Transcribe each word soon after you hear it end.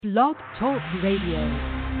Blog Talk Radio.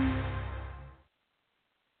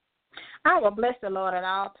 I will bless the Lord at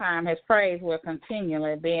all times. His praise will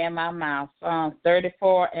continually be in my mouth. Psalms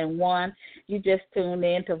 34:1. You just tuned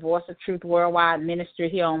in to Voice of Truth Worldwide Ministry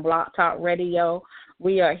here on Blog Talk Radio.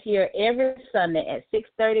 We are here every Sunday at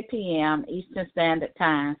 6:30 p.m. Eastern Standard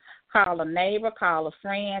Time. Call a neighbor, call a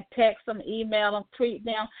friend, text them, email them, tweet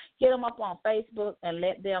them, hit them up on Facebook, and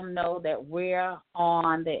let them know that we're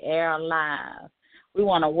on the air live. We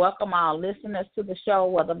want to welcome our listeners to the show,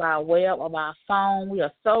 whether by web or by phone. We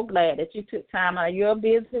are so glad that you took time out of your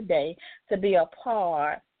busy day to be a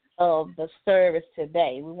part of the service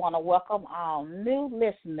today. We want to welcome our new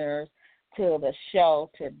listeners to the show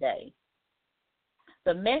today.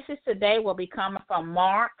 The message today will be coming from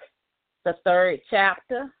Mark, the 3rd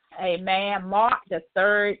chapter. Amen. Mark, the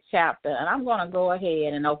 3rd chapter. And I'm going to go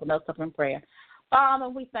ahead and open us up in prayer. Father,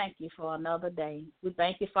 we thank you for another day. We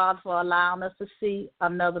thank you, Father, for allowing us to see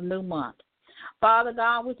another new month. Father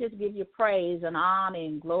God, we just give you praise and honor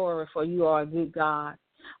and glory, for you are a good God.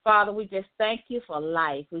 Father, we just thank you for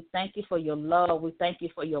life. We thank you for your love. We thank you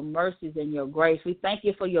for your mercies and your grace. We thank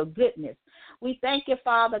you for your goodness. We thank you,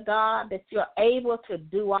 Father God, that you're able to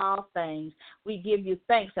do all things. We give you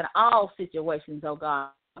thanks in all situations, oh God.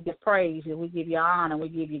 We give praise and we give you honor and we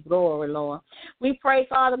give you glory, Lord. We pray,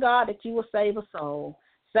 Father God, that you will save a soul.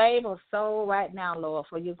 Save a soul right now, Lord,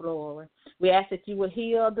 for your glory. We ask that you will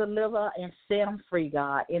heal, deliver, and set them free,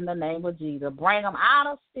 God, in the name of Jesus. Bring them out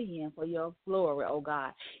of sin for your glory, oh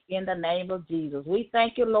God, in the name of Jesus. We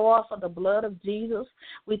thank you, Lord, for the blood of Jesus.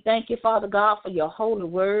 We thank you, Father God, for your holy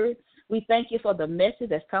word. We thank you for the message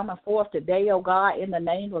that's coming forth today, oh God, in the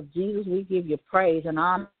name of Jesus. We give you praise and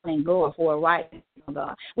honor and glory for it right now, oh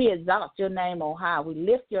God. We exalt your name on high. We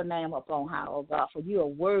lift your name up on high, oh God, for you are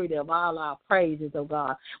worthy of all our praises, oh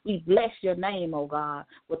God. We bless your name, oh God,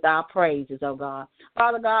 with our praises, oh God.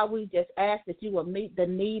 Father God, we just ask that you will meet the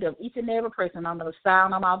need of each and every person under the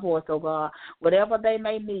sound of my voice, oh God. Whatever they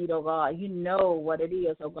may need, oh God, you know what it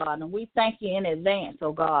is, oh God. And we thank you in advance,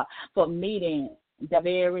 oh God, for meeting the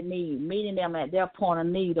very need, meeting them at their point of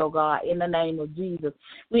need, oh God, in the name of Jesus.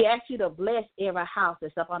 We ask you to bless every house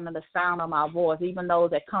that's up under the sound of my voice, even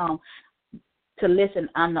those that come to listen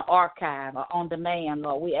on the archive or on demand,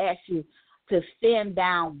 Lord. We ask you to send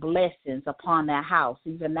down blessings upon their house,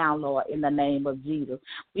 even now, Lord, in the name of Jesus.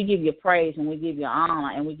 We give you praise and we give you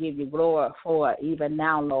honor and we give you glory for it, even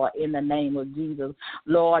now, Lord, in the name of Jesus.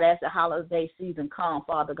 Lord, as the holiday season comes,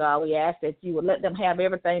 Father God, we ask that you would let them have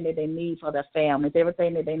everything that they need for their families,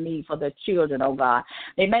 everything that they need for their children, oh God.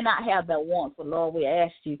 They may not have their wants, but Lord, we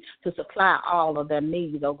ask you to supply all of their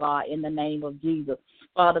needs, oh God, in the name of Jesus.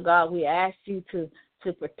 Father God, we ask you to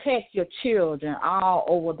protect your children all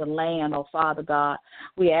over the land, oh Father God.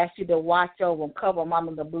 We ask you to watch over them, cover them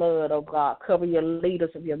under the blood, oh God. Cover your leaders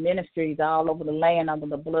of your ministries all over the land under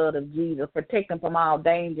the blood of Jesus. Protect them from all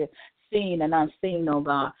danger, seen and unseen, oh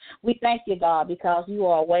God. We thank you, God, because you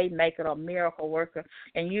are a way maker, a miracle worker,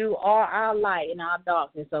 and you are our light in our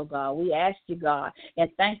darkness, oh God. We ask you, God, and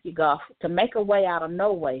thank you, God, to make a way out of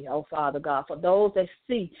no way, oh Father God, for those that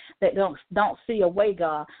see, that don't see a way,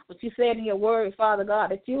 God. But you said in your word, Father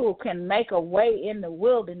God, that you can make a way in the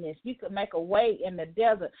wilderness. You can make a way in the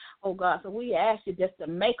desert, oh God. So we ask you just to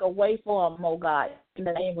make a way for them, oh God, in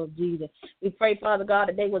the name of Jesus. We pray, Father God,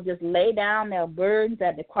 that they will just lay down their burdens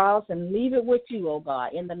at the cross and leave it with you, oh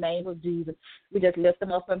God, in the name of Jesus. We just lift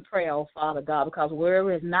them up in prayer, oh Father God, because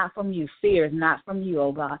worry is not from you, fear is not from you,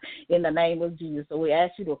 oh God, in the name of Jesus. So we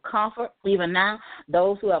ask you to comfort even now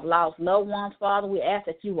those who have lost loved ones, Father. We ask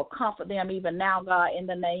that you will comfort them even now, God, in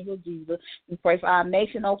the name of Jesus. We pray for our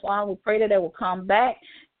nation, oh Father. We pray that they will come back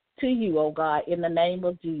to you, oh God, in the name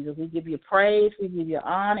of Jesus. We give you praise, we give you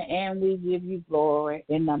honor, and we give you glory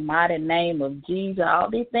in the mighty name of Jesus. All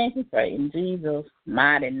these things we pray in Jesus'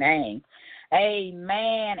 mighty name.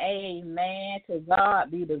 Amen, amen. To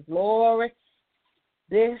God be the glory.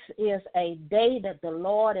 This is a day that the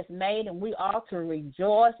Lord has made, and we ought to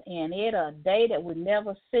rejoice in it, a day that we've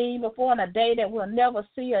never seen before and a day that we'll never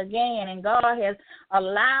see again. And God has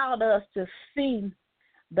allowed us to see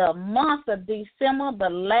the month of December, the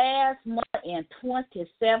last month in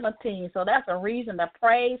 2017. So that's a reason to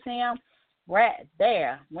praise him right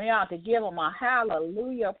there. We ought to give him a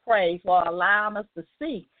hallelujah praise for allowing us to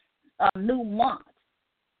see a new month.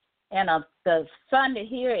 And the Sunday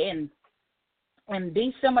here in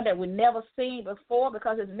December that we never seen before,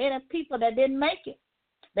 because there's many people that didn't make it.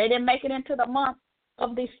 They didn't make it into the month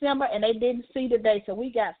of December, and they didn't see the day. So we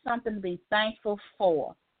got something to be thankful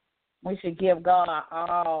for. We should give God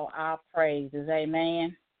all our praises.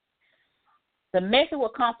 Amen. The message will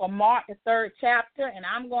come from Mark, the 3rd chapter, and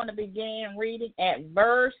I'm going to begin reading at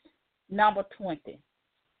verse number 20.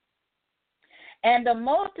 And the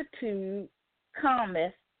multitude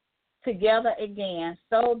cometh together again,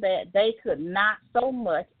 so that they could not so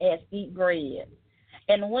much as eat bread.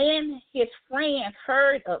 And when his friends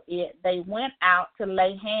heard of it, they went out to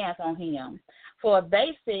lay hands on him, for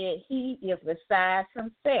they said, he is besides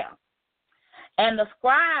himself. And the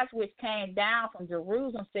scribes which came down from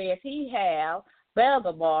Jerusalem said, he have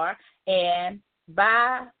Beelzebub, and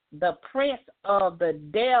by the prince of the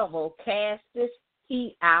devil casteth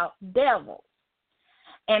he out devils.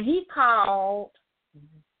 And he called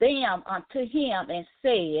them unto him and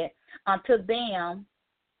said unto them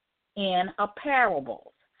in a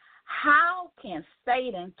parable, how can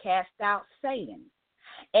Satan cast out Satan?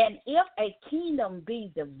 And if a kingdom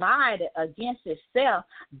be divided against itself,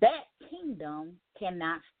 that kingdom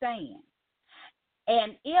cannot stand.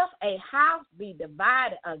 And if a house be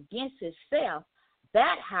divided against itself,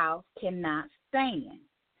 that house cannot stand.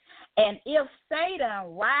 And if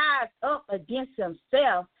Satan rise up against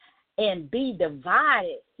himself and be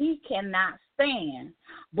divided, he cannot stand,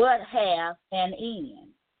 but have an end.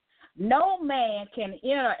 No man can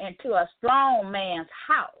enter into a strong man's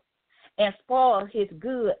house and spoil his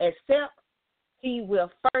good, except he will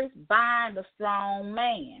first bind the strong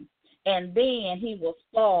man, and then he will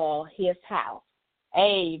spoil his house.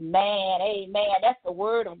 Amen, amen. That's the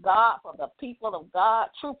word of God for the people of God.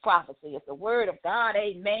 True prophecy is the word of God.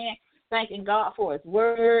 Amen. Thanking God for his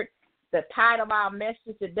word. The title of our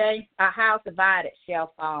message today, A House Divided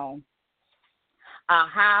Shall Fall. A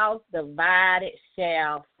house divided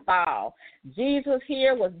shall fall. Jesus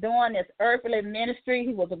here was doing his earthly ministry.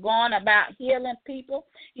 He was going about healing people.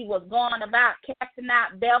 He was going about casting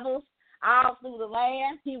out devils all through the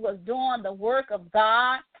land. He was doing the work of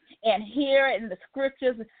God. And here in the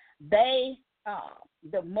scriptures,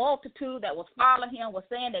 the multitude that was following him was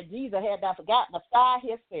saying that Jesus had done forgotten beside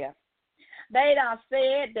himself. They done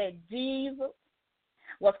said that Jesus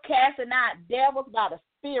was casting out devils by the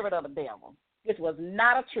spirit of the devil. This was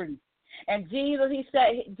not a truth. And Jesus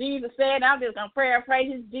said, and I'm just going to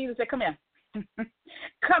paraphrase it. Jesus said, come here.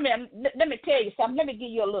 Come here. Let me tell you something. Let me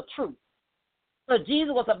give you a little truth. So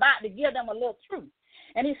Jesus was about to give them a little truth.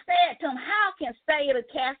 And he said to them, how can Satan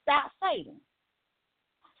cast out Satan?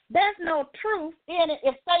 There's no truth in it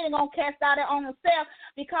if Satan going to cast out it on himself,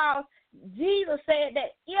 because Jesus said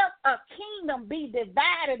that if a kingdom be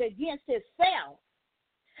divided against itself,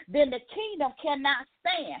 then the kingdom cannot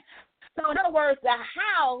stand. So in other words, the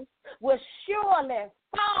house will surely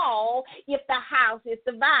fall if the house is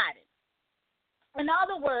divided. In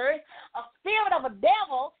other words, a spirit of a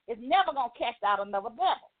devil is never going to cast out another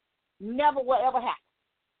devil. Never will ever happen.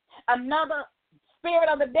 Another spirit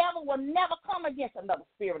of the devil will never come against another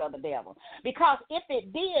spirit of the devil, because if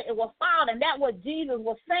it did, it will fall. And that's what Jesus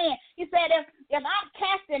was saying. He said, if I'm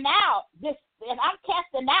casting out this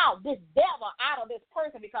devil out of this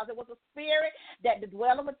person, because it was a spirit that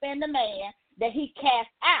dwelled within the man that he cast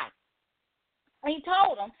out. And he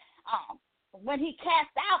told him, when he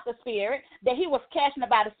cast out the spirit, that he was casting it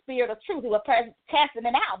by the spirit of truth. He was casting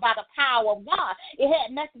it out by the power of God. It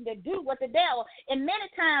had nothing to do with the devil. And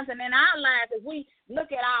many times, and in our lives, as we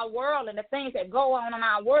look at our world and the things that go on in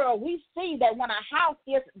our world, we see that when a house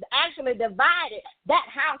is actually divided,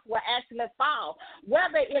 that house will actually fall.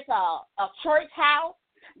 Whether it's a church house,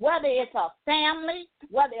 whether it's a family,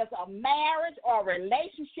 whether it's a marriage or a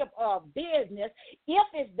relationship or a business, if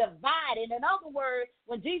it's divided, in other words,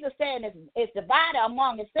 when Jesus said it's divided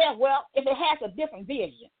among itself, well, if it has a different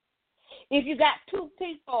vision. If you got two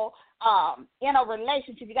people in a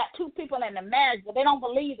relationship, you got two people in a marriage, but they don't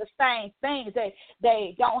believe the same things.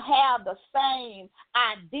 They don't have the same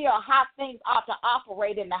idea of how things ought to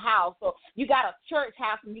operate in the house. So you got a church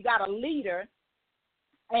house and you got a leader,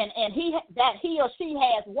 and he or she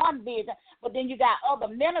has one vision, but then you got other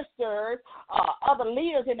ministers, other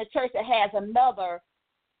leaders in the church that has another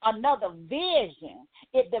vision.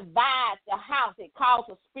 It divides the house. It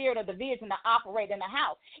causes the spirit of division to operate in the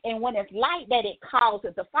house. And when it's like that, it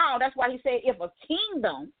causes the fall. That's why he said if a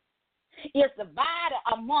kingdom is divided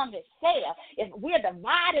among itself, if we're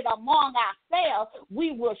divided among ourselves,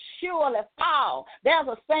 we will surely fall. There's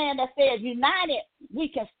a saying that says, united we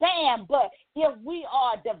can stand, but if we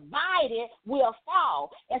are divided, we'll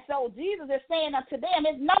fall. And so Jesus is saying unto them,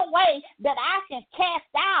 there's no way that I can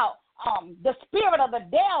cast out the spirit of the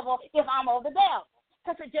devil if I'm of the devil,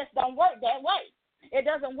 because it just don't work that way. It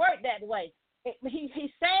doesn't work that way.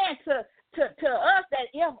 He's saying to us that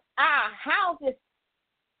if our house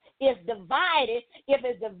is divided, if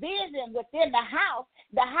it's division within the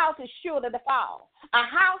house is sure to fall. A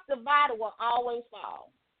house divided will always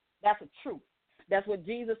fall. That's a truth. That's what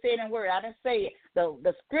Jesus said in the Word. I didn't say it.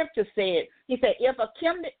 The Scripture said. He said, if a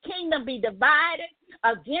kingdom be divided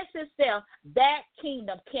against itself, that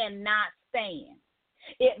kingdom cannot stand.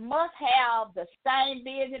 It must have the same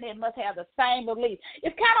vision. It must have the same belief.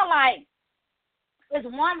 It's kind of like there's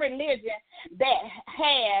one religion that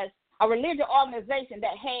has, a religious organization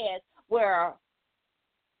that has where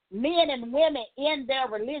men and women in their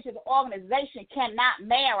religious organization cannot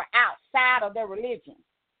marry outside of their religion.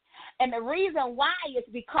 And the reason why is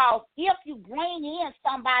because if you bring in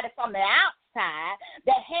somebody from the outside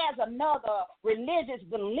that has another religious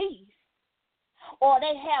belief, or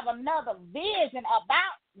they have another vision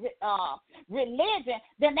about religion,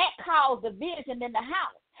 then that causes division in the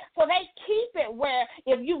house. So they keep it where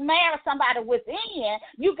if you marry somebody within,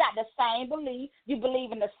 you got the same belief, you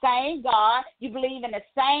believe in the same God, you believe in the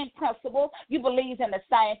same principles, you believe in the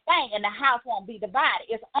same thing, and the house won't be divided.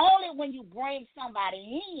 It's only when you bring somebody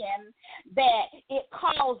in that it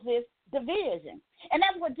causes division. And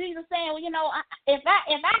that's what Jesus saying, well, you know, if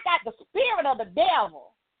I got the spirit of the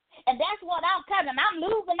devil, and that's what I'm coming. I'm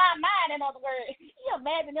losing my mind, in other words. You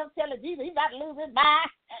imagine them telling Jesus he's about to lose his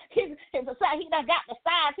mind. He done got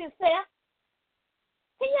beside himself.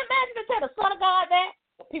 Can you imagine to tell the Son of God that?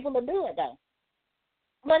 The people will do it, though.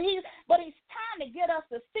 But he's trying to get us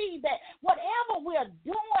to see that whatever we're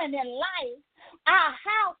doing in life, our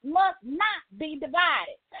house must not be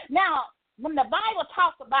divided. Now, when the Bible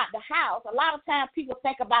talks about the house, a lot of times people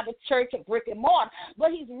think about the church of brick and mortar, but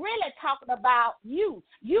he's really talking about you.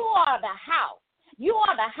 You are the house. You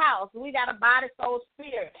are the house. We got a body, soul,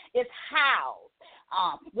 spirit. It's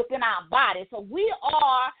housed within our body. So we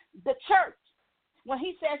are the church. When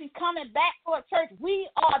he says he's coming back for a church, we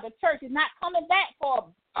are the church. He's not coming back for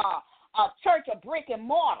a church of brick and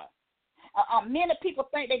mortar. Many people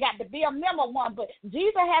think they got to be a member of one, but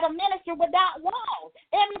Jesus had a ministry without walls.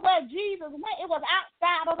 Everywhere Jesus went, it was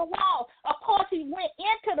outside of the walls. Of course, he went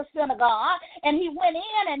into the synagogue, and he went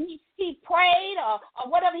in, and he prayed or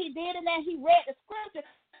whatever he did, and then he read the scripture.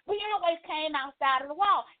 But he always came outside of the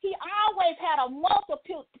wall. He always had a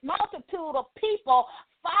multitude of people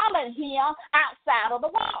following him outside of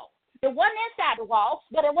the wall. It wasn't inside the wall,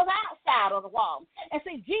 but it was outside of the wall. And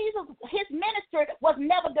see, Jesus, his ministry was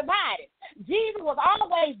never divided. Jesus was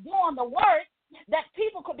always doing the work that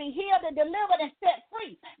people could be healed and delivered and set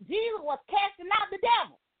free. Jesus was casting out the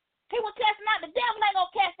devil. He was casting out the devil. Ain't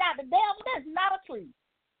gonna cast out the devil. That's not a truth.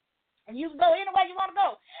 And you can go anywhere you want to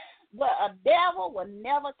go. But a devil will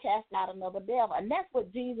never cast out another devil. And that's what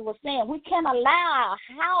Jesus was saying. We can't allow our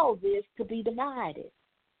houses to be divided.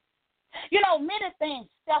 You know, many things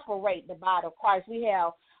separate the body of Christ. We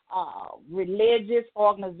have religious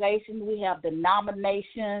organizations. We have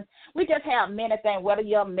denominations. We just have many things, whether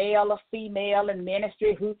you're male or female in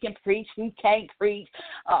ministry, who can preach, who can't preach,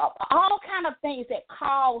 all kind of things that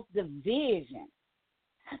cause division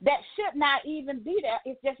that should not even be there.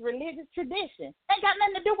 It's just religious tradition. Ain't got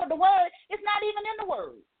nothing to do with the word. It's not even in the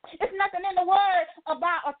word. It's nothing in the word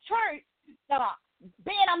about a church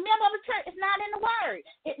being a member of the church. It's not in the word.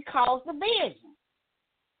 It caused division.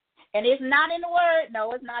 And it's not in the word.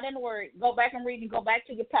 No, it's not in the word. Go back and read. You go back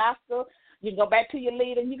to your pastor. You can go back to your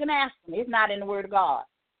leader, and you can ask them. It's not in the word of God.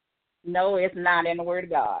 No, it's not in the word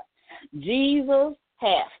of God. Jesus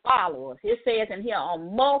had followers. It says in here a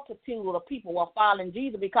multitude of people were following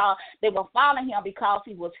Jesus because they were following him because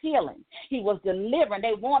he was healing. He was delivering.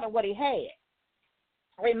 They wanted what he had.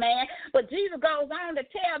 Amen. But Jesus goes on to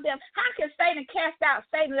tell them, how can Satan cast out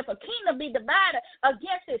Satan? If a kingdom be divided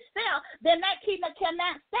against itself, then that kingdom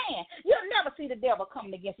cannot stand. You'll never see the devil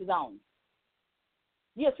coming against his own.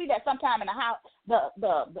 You'll see that sometime in the house,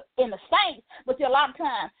 in the saints, but a lot of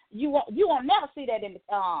times you won't never see that in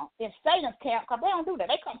Satan's camp, because they don't do that.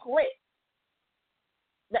 They come correct.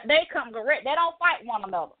 They come correct. They don't fight one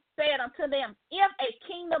another. Said unto them, if a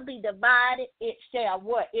kingdom be divided, it shall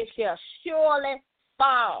what? It shall surely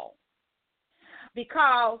fall,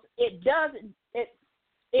 because it doesn't.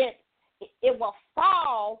 It will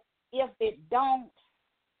fall if it don't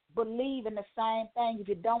believe in the same thing. If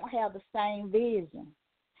you don't have the same vision,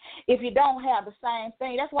 if you don't have the same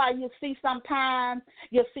thing, that's why you see sometimes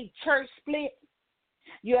you'll see church split.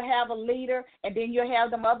 You'll have a leader, and then you'll have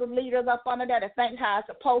them other leaders up under there that think how it's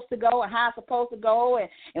supposed to go and how it's supposed to go,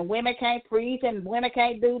 and women can't preach and women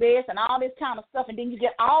can't do this and all this kind of stuff, and then you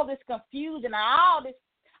get all this confusion and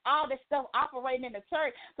all this stuff operating in the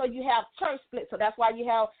church. So you have church split. So that's why you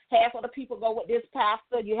have half of the people go with this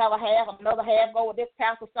pastor, you have another half go with this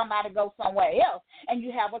pastor, somebody go somewhere else, and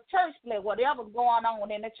you have a church split. Whatever's going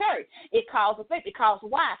on in the church, it causes it. Because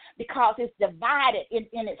why? Because it's divided in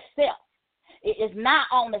itself. is not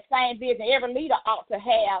on the same vision. Every leader ought to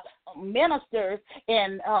have ministers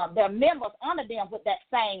and their members under them with that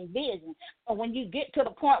same vision. But when you get to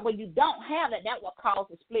the point where you don't have it, that's what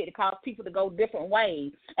causes split. It causes people to go different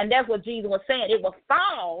ways. And that's what Jesus was saying. It will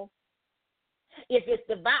fall if it's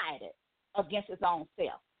divided against its own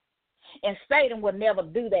self. And Satan will never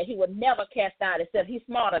do that. He will never cast out himself. He's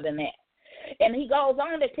smarter than that. And he goes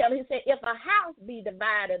on to tell, he said, if a house be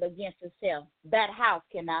divided against itself, that house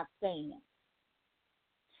cannot stand.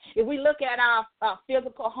 If we look at our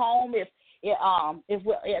physical home, if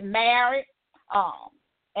we're married,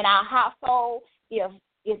 in our household,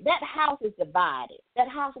 if that house is divided, that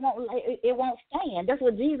house won't stand. That's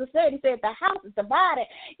what Jesus said. He said, if the house is divided,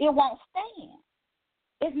 it won't stand.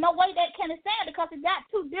 There's no way that can stand because it got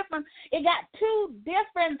two different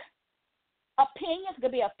opinions. It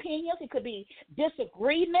could be opinions. It could be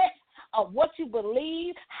disagreements of what you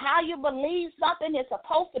believe, how you believe something is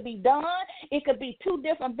supposed to be done. It could be two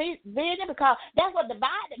different visions because that's what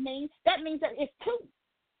divided means. That means that it's two.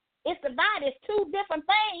 It's divided. It's two different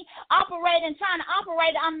things trying to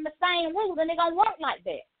operate under the same rules, and they're going to work like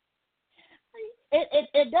that.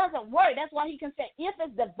 It doesn't work. That's why he can say, if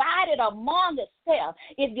it's divided among itself,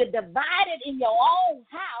 if you're divided in your own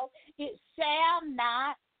house, it shall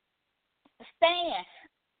not stand.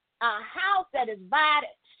 A house that is divided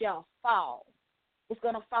shall fall. It's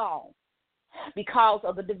going to fall because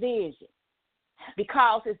of the division,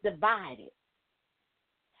 because it's divided.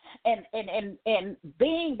 And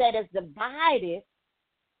being that it's divided,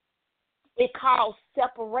 it causes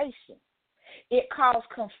separation. It causes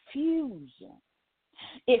confusion.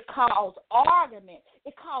 It causes argument.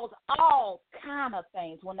 It causes all kind of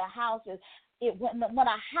things. When a house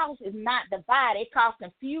is not divided, it causes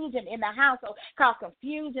confusion in the household. It causes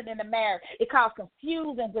confusion in the marriage. It causes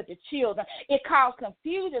confusion with the children. It causes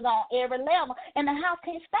confusion on every level, and the house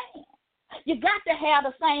can't stand. You got to have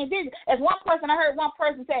the same vision. As I heard one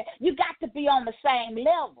person say, you got to be on the same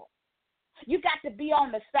level. You got to be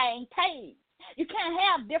on the same page. You can't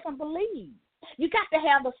have different beliefs. You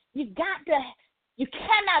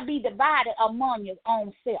cannot be divided among your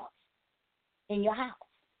own self in your house.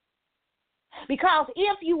 Because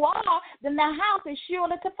if you are, then the house is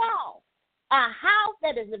surely to fall. A house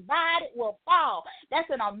that is divided will fall. That's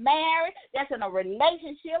in a marriage. That's in a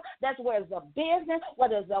relationship. That's where it's a business,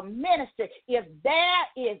 whether it's a ministry. If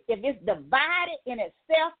it's divided in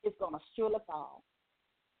itself, it's going to surely fall.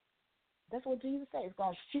 That's what Jesus said. It's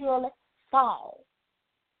going to surely fall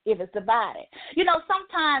if it's divided.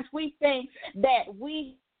 Sometimes we think that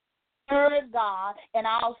we serve God and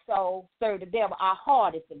also serve the devil. Our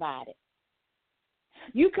heart is divided.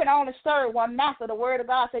 You can only serve one master. The word of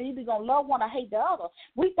God said you're going to love one or hate the other.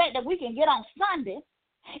 We think that we can get on Sunday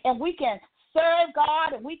and we can serve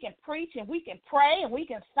God and we can preach and we can pray and we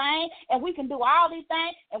can sing and we can do all these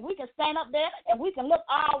things and we can stand up there and we can look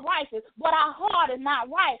all righteous, but our heart is not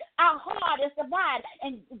right. Our heart is divided.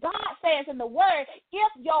 And God says in the word,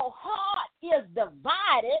 if your heart is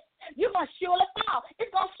divided, you're going to surely fall.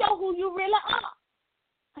 It's going to show who you really are.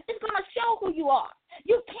 It's going to show who you are.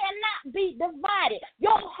 You cannot be divided.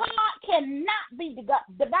 Your heart cannot be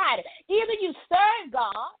divided. Either you serve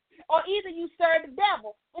God or either you serve the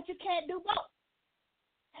devil, but you can't do both.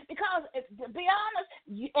 Because, to be honest,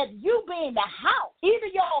 if you being the house, either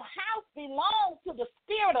your house belongs to the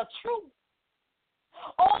spirit of truth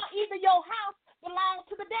or either your house belongs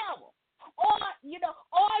to the devil. Or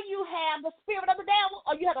you have the spirit of the devil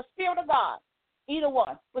or you have the spirit of God. Either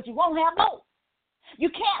one. But you won't have both. You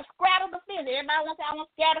can't straddle the fence. Everybody wants to say, I want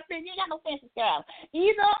to straddle the fence. You ain't got no fence to straddle.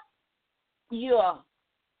 Either you're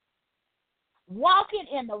walking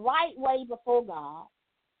in the right way before God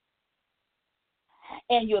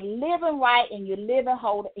and you're living right and you're living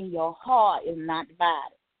holy and your heart is not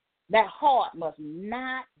divided. That heart must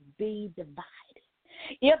not be divided.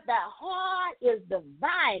 If that heart is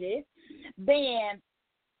divided, then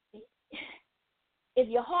if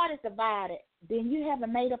your heart is divided, then you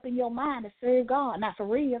haven't made up in your mind to serve God, not for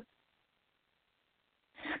real.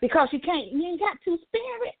 Because you ain't got two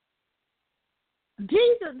spirits.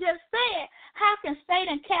 Jesus just said, how can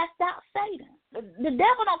Satan cast out Satan? The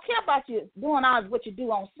devil don't care about you doing all what you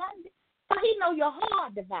do on Sunday. So he know your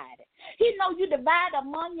heart divided. He know you divided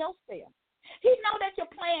among yourself. He know that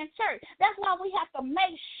you're playing church. That's why we have to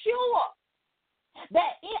make sure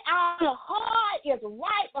that our heart is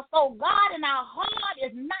right before God and our heart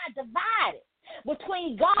is not divided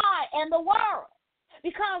between God and the world,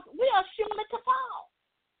 because we are surely to fall.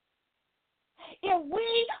 If we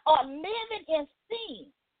are living in sin,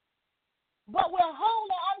 but we're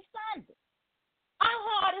holy on Sunday, our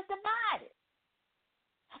heart is divided.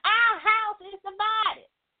 Our house is divided.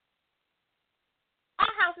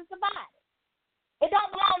 is divided. It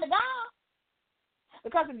don't belong to God.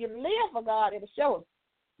 Because if you live for God, it'll show.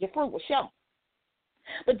 Your fruit will show.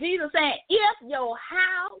 But Jesus saying, if your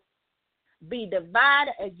house be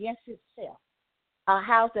divided against itself, a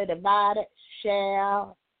house that divided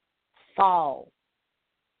shall fall.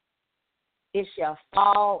 It shall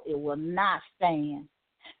fall. It will not stand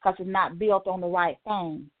because it's not built on the right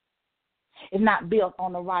thing. It's not built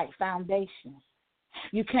on the right foundation.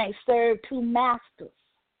 You can't serve two masters.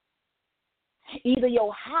 Either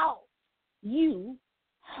your house, you,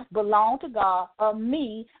 belong to God, or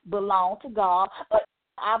me belong to God, or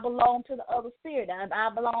I belong to the other spirit, and I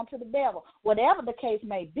belong to the devil. Whatever the case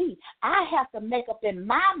may be, I have to make up in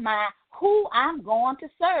my mind who I'm going to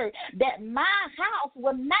serve, that my house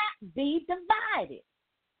will not be divided.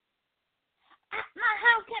 My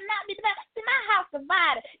house cannot be divided. See, my house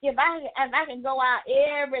divided. If I can go out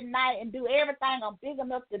every night and do everything I'm big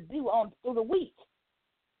enough to do through the week,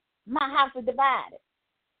 my house is divided.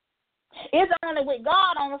 It's only with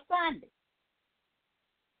God on a Sunday.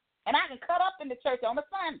 And I can cut up in the church on a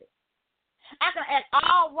Sunday. I can act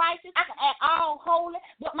all righteous. I can act all holy.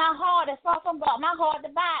 But my heart is far from God. My heart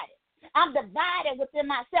divided. I'm divided within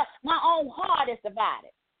myself. My own heart is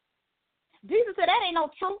divided. Jesus said that ain't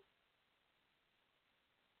no truth.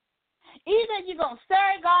 Either you're going to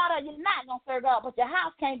serve God or you're not going to serve God. But your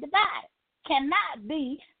house can't divide. Cannot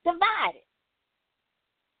be divided.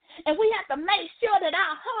 And we have to make sure that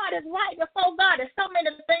our heart is right before God. There's so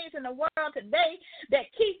many things in the world today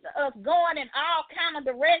that keep us going in all kind of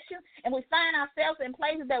directions, and we find ourselves in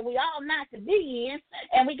places that we ought not to be in,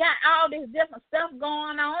 and we got all this different stuff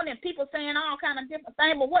going on, and people saying all kind of different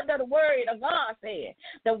things. But what does the Word of God say?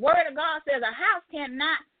 The Word of God says a house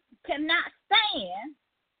cannot stand,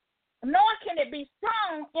 nor can it be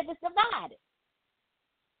strong if it's divided.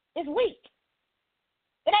 It's weak.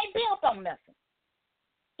 It ain't built on nothing.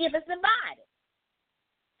 If it's divided.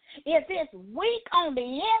 If it's weak on the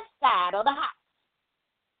inside of the house,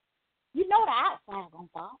 you know the outside going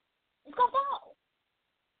to fall. It's going to fall.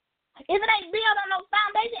 If it ain't built on no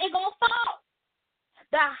foundation, it's going to fall.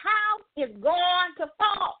 The house is going to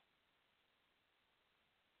fall.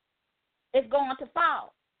 It's going to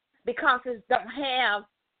fall because it don't have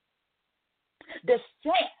the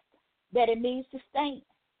strength that it needs to stand.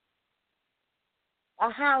 A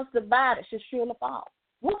house divided should surely fall.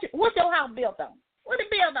 What's your house built on? What it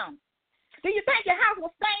built on? Do you think your house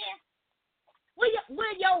will stand?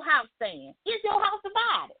 Will your house stand? Is your house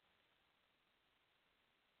divided?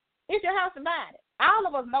 Is your house divided? All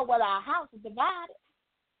of us know whether our house is divided.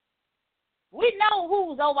 We know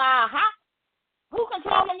who's over our house. Who's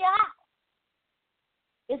controlling your house?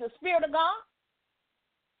 Is it the Spirit of God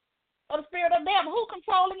or the Spirit of the devil? Who's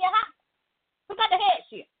controlling your house? Who got the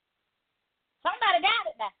headship? Somebody got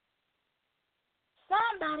it now.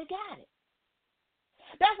 Somebody got it.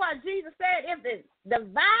 That's why Jesus said if it's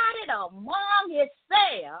divided among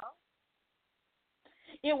itself,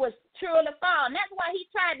 it was truly fall. And that's why he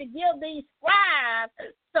tried to give these scribes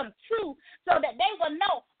some truth so that they would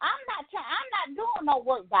know I'm not doing no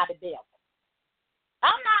work by the devil.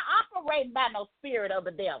 I'm not operating by no spirit of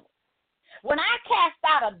the devil. When I cast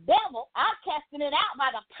out a devil, I'm casting it out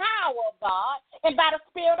by the power of God and by the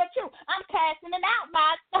Spirit of truth. I'm casting it out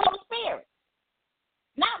by the Holy Spirit.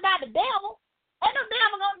 Not by the devil. Ain't no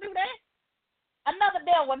devil gonna do that. Another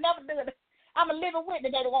devil will never do it. I'm a living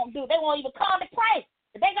witness they won't do it. They won't even come to pray.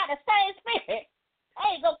 If they got the same spirit, they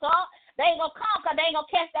ain't gonna come. They ain't gonna come because they ain't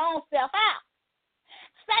gonna cast their own self out.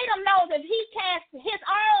 Satan knows if he casts his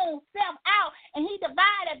own self out and he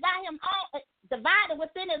divided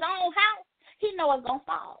within his own house, he know it's gonna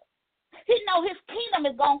fall. He know his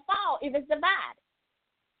kingdom is gonna fall if it's divided.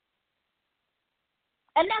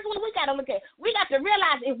 And that's what we got to look at. We got to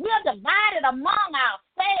realize if we're divided among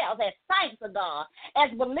ourselves as saints of God,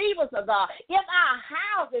 as believers of God, if our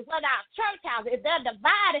houses, whether our church houses, if they're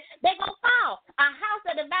divided, they're going to fall. Our house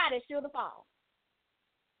that's divided should fall.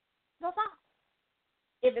 They'll fall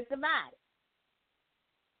if it's divided.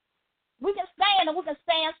 We can stand and we can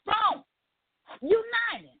stand strong.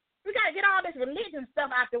 United. We got to get all this religion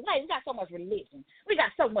stuff out the way. We got so much religion. We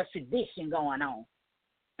got so much tradition going on.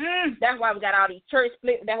 That's why we got all these church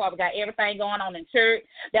splits. That's why we got everything going on in church.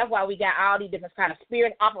 That's why we got all these different kind of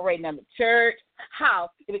spirits operating in the church house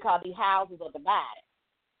because these houses are divided.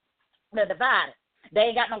 They're divided. They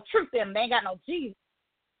ain't got no truth in them. They ain't got no Jesus.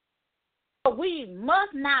 But we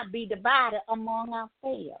must not be divided among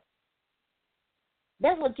ourselves.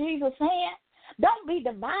 That's what Jesus said. Don't be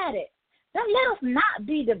divided. Don't let us not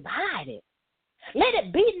be divided. Let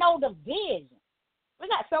it be no division. We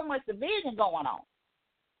got so much division going on.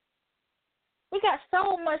 We got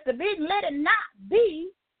so much division. Let it not be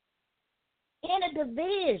any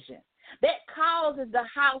division that causes the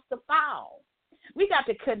house to fall. We got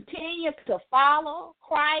to continue to follow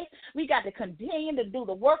Christ. We got to continue to do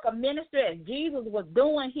the work of ministry as Jesus was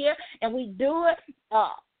doing here, and we do it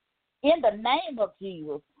in the name of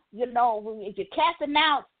Jesus. You know, if you're casting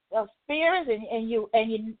out spirits, and you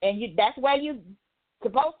that's what you're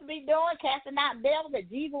supposed to be doing, casting out devils. That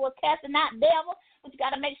Jesus was casting out devils, but you got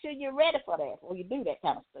to make sure you're ready for that before you do that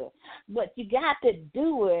kind of stuff. But you got to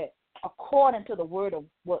do it according to the word of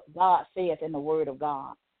what God says in the Word of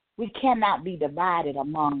God. We cannot be divided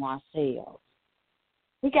among ourselves.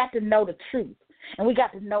 We got to know the truth, and we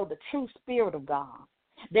got to know the true spirit of God.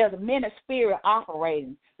 There's many spirits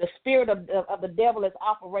operating. The spirit of the devil is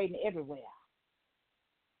operating everywhere.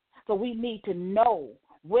 So we need to know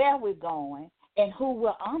where we're going and who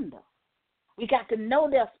we're under. We got to know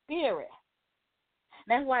their spirit.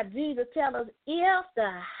 That's why Jesus tells us, if the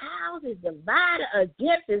house is divided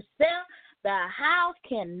against itself, the house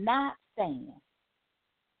cannot stand.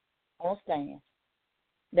 Won't stand.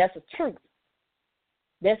 That's the truth.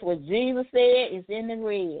 That's what Jesus said. It's in the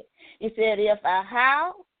red. He said, if a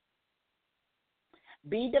house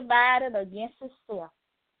be divided against itself,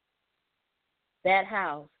 that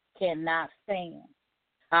house cannot stand.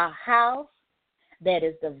 A house that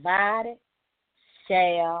is divided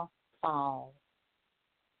shall fall.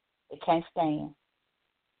 It can't stand.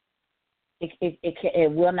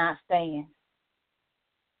 It will not stand.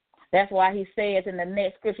 That's why he says in the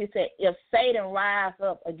next scripture, he said, if Satan rise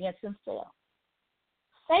up against himself,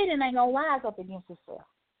 Satan ain't going to rise up against himself.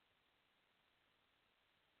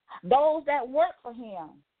 Those that work for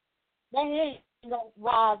him, they ain't going to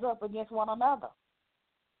rise up against one another.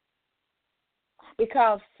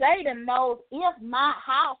 Because Satan knows if my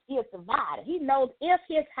house is divided, he knows if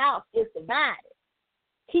his house is divided,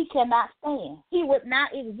 he cannot stand. He would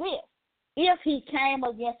not exist if he came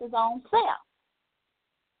against his own self.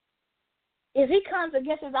 If he comes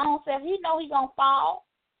against his own self, he know he's going to fall.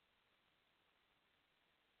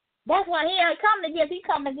 That's why he ain't coming against. He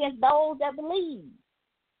coming against those that believe.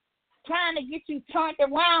 Trying to get you turned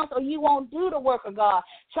around so you won't do the work of God.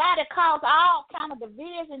 Try to cause all kind of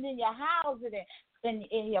divisions in your houses and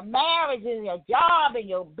in your marriage, in your job, in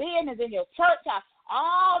your business, in your church house.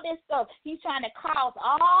 All this stuff. He's trying to cause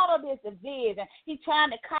all of this division. He's trying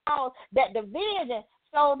to cause that division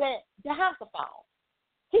so that the house will fall.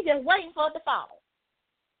 He's just waiting for it to fall.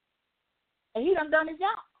 And he done his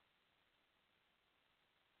job.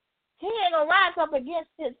 He ain't going to rise up against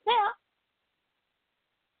himself.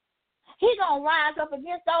 He's going to rise up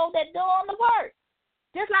against those that doing the work.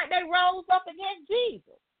 Just like they rose up against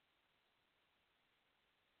Jesus.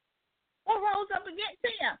 They rose up against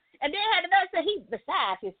him. And then had another say he's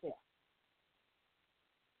besides himself.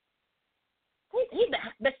 He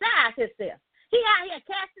besides himself. He out here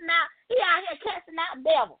casting out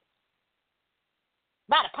devils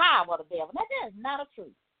by the power of the devil. Now, that is not a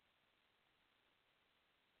truth.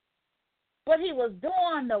 But he was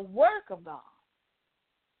doing the work of God.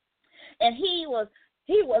 And he was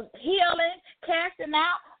healing, casting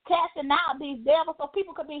out these devils so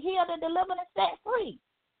people could be healed and delivered and set free.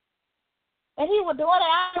 And he was doing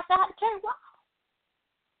it outside the church wall.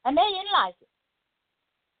 And they didn't like it.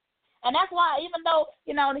 And that's why, even though,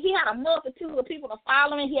 he had a multitude of people to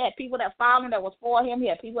follow him, he had people that followed him that was for him. He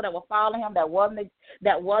had people that were following him that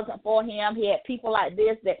wasn't for him. He had people like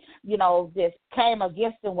this that, just came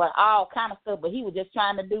against him with all kind of stuff. But he was just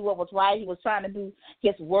trying to do what was right. He was trying to do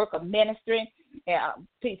his work of ministry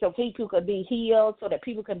so people could be healed, so that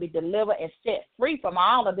people can be delivered and set free from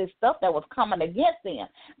all of this stuff that was coming against them.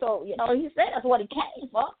 So, he said that's what he came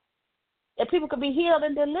for, that people could be healed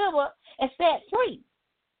and delivered and set free.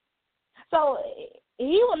 So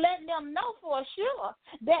he was letting them know for sure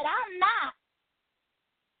that I'm not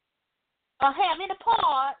have any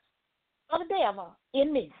part of the devil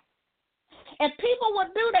in me. And people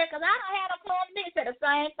would do that because I don't have no part in me. Say the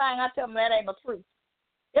same thing. I tell them that ain't no truth.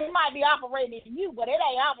 It might be operating in you, but it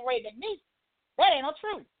ain't operating in me. That ain't no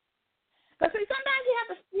truth. Because see, sometimes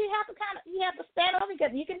you have to stand up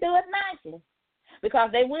because you can do it nicely. Because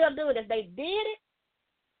they will do it if they did it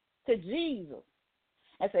to Jesus.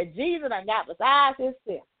 And said, Jesus done got besides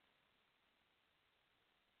himself.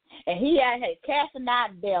 And he out here casting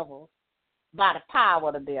out devils by the power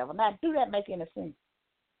of the devil. Now, do that make any sense?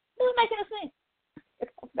 Do it make any sense? It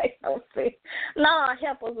don't make no sense. Lord,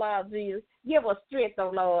 help us, Lord Jesus. Give us strength,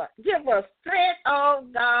 oh Lord. Give us strength, oh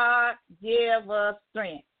God. Give us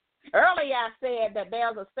strength. Earlier I said that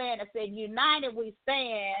there's a saying that said, united we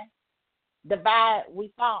stand, divided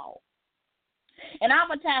we fall. And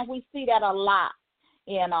oftentimes we see that a lot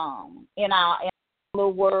in our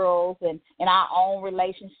little worlds and in our own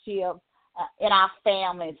relationships. in our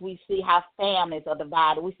families, we see how families are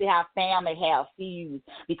divided. We see how families have feuds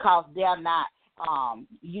because they're not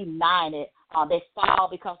united. They fall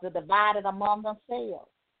because they're divided among themselves.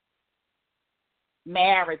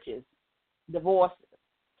 Marriages, divorces,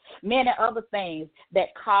 many other things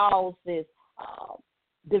that causes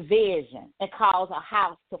division and cause a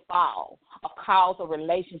house to fall, or cause a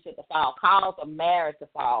relationship to fall, cause a marriage to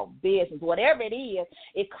fall, business, whatever it is,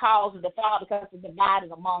 it causes to fall because it's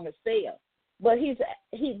divided among itself. But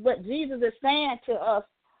what Jesus is saying to us,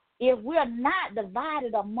 if we're not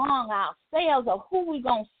divided among ourselves of who we're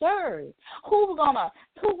gonna serve, who we're gonna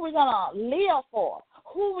live for,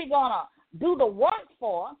 who we're gonna do the work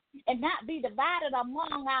for, and not be divided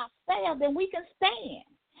among ourselves, then we can stand.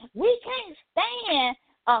 We can't stand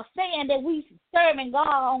saying that we serving God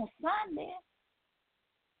on Sunday,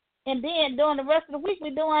 and then during the rest of the week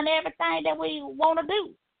we're doing everything that we want to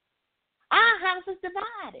do. Our house is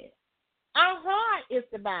divided. Our heart is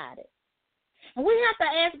divided. And we have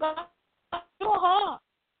to ask God, your heart.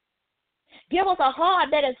 Give us a heart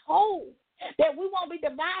that is whole, that we won't be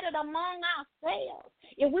divided among ourselves.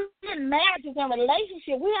 If we're in marriages and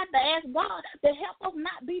relationships, we have to ask God to help us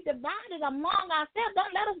not be divided among ourselves.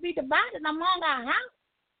 Don't let us be divided among our house,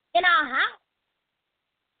 in our house.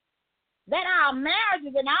 That our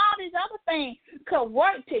marriages and all these other things could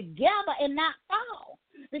work together and not fall.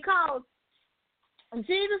 Because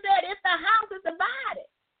Jesus said, if the house is divided,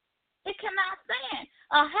 it cannot stand.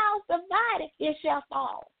 A house divided, it shall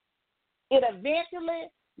fall. It eventually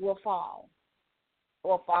will fall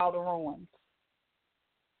or fall to ruins.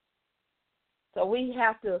 So we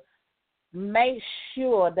have to make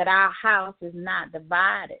sure that our house is not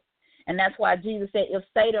divided. And that's why Jesus said, if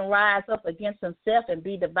Satan rise up against himself and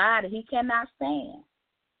be divided, he cannot stand.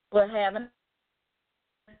 But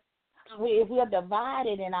if we're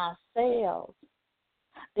divided in ourselves,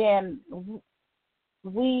 then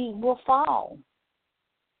we will fall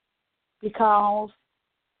because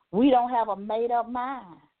we don't have a made-up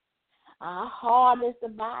mind. Our heart is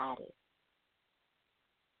divided.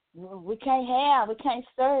 We can't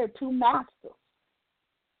serve two masters.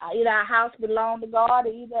 Either our house belongs to God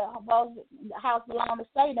or either the house belongs to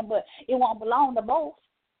Satan, but it won't belong to both.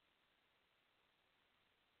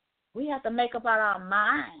 We have to make up our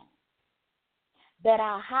mind that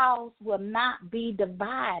our house will not be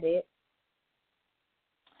divided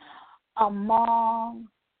among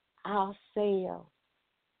ourselves.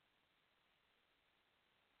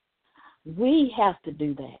 We have to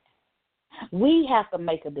do that. We have to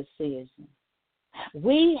make a decision.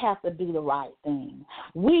 We have to do the right thing.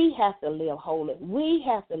 We have to live holy. We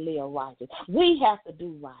have to live righteous. We have to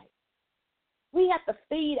do right. We have to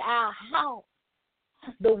feed our house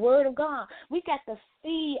the word of God. We got to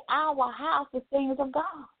feed our house the things of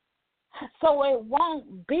God, so it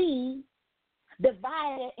won't be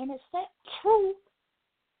divided in its truth.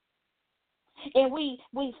 And we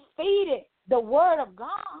feed it the word of God,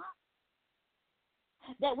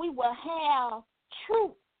 that we will have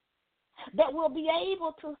truth, that we'll be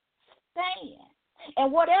able to stand.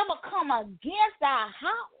 And whatever come against our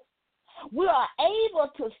house, we are able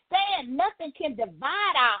to stand. Nothing can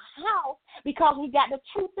divide our house because we got the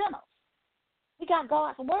truth in us. We got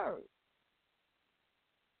God's word.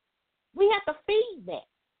 We have to feed that.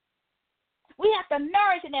 We have to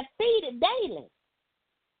nourish it and feed it daily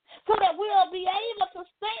so that we'll be able to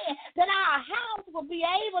stand, that our house will be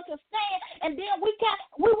able to stand, and then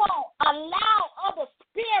we won't allow other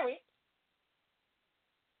spirits,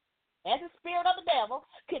 as the spirit of the devil,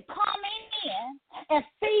 could come in and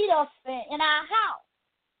feed us in our house.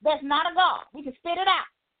 That's not a God. We can spit it out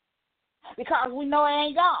because we know it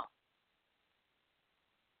ain't God.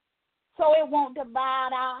 So it won't divide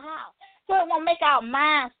our house. So it won't make our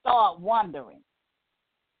mind start wondering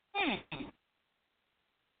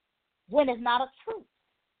when it's not a truth.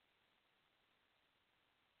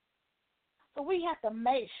 So we have to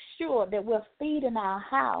make sure that we're feeding our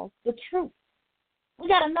house the truth. We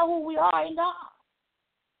got to know who we are in God.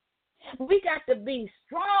 We got to be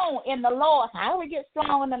strong in the Lord. How do we get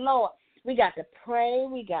strong in the Lord? We got to pray.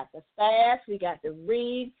 We got to fast. We got to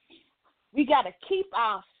read. We got to keep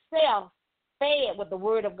ourselves fed with the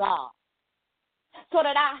word of God so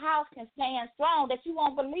that our house can stand strong, that you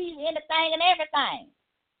won't believe anything and everything,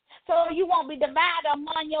 so you won't be divided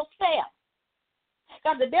among yourself.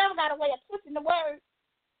 Because the devil got a way of twisting the word.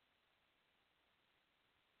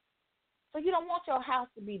 So you don't want your house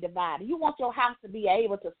to be divided. You want your house to be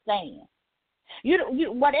able to stand. You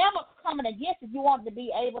whatever coming against it, you want to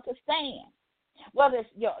be able to stand. Whether it's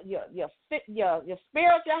your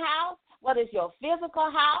spiritual house, whether it's your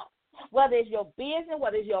physical house, whether it's your business,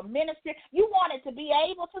 whether it's your ministry, you want it to be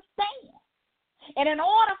able to stand. And in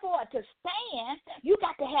order for it to stand, you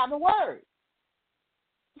got to have the word.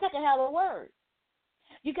 You got to have the word.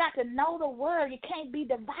 You got to know the word. You can't be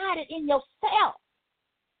divided in yourself.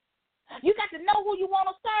 You got to know who you want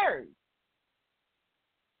to serve.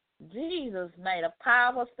 Jesus made a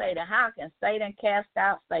powerful statement. How can Satan cast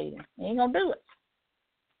out Satan? He ain't going to do it.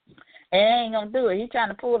 He ain't going to do it. He's trying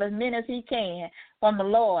to pull as many as he can from the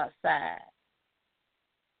Lord's side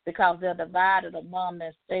because they're divided among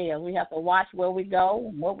themselves. We have to watch where we go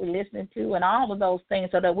and what we're listening to and all of those things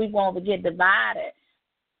so that we won't get divided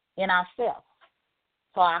in ourselves,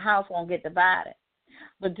 so our house won't get divided.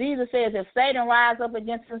 But Jesus says if Satan rise up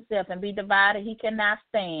against himself and be divided, he cannot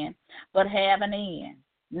stand but have an end.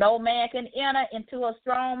 No man can enter into a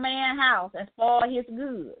strong man's house and spoil his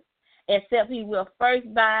goods, except he will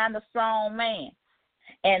first bind the strong man,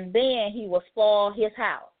 and then he will spoil his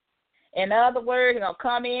house. In other words, they're going to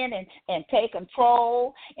come in and take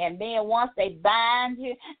control, and then once they bind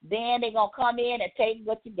you, then they're going to come in and take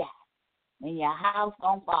what you got, and your house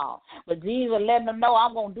going to fall. But Jesus let them know,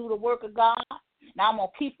 I'm going to do the work of God, and I'm going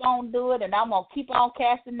to keep on doing it, and I'm going to keep on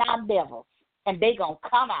casting out devils, and they're going to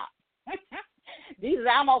come out. Jesus,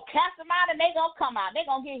 I'm going to cast them out, and they're going to come out. They're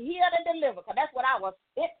going to get healed and delivered, because that's what I was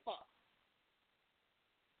sent for.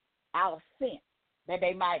 I was sent that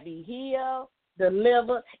they might be healed,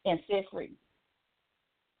 delivered, and set free.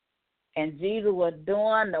 And Jesus was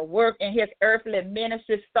doing the work in his earthly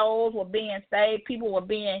ministry. Souls were being saved. People were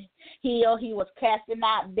being healed. He was casting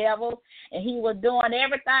out devils, and he was doing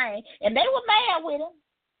everything. And they were mad with him.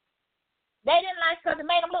 They didn't like because it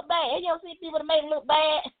made them look bad. You don't see people that made them look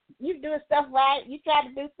bad. You do stuff right. You try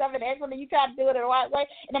to do stuff in excellent. You try to do it the right way,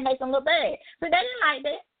 and it makes them look bad. So they didn't like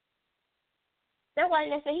that. That's why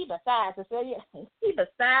they say he besides himself. He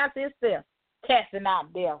besides himself, casting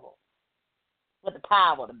out devils with the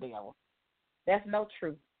power of the devil. That's no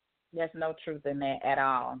truth. There's no truth in that at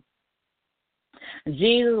all.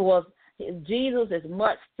 Jesus is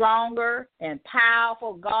much stronger and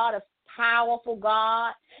powerful. God is powerful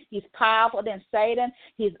God. He's powerful than Satan.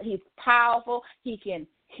 He's powerful. He can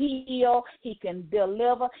heal. He can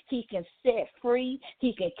deliver. He can set free.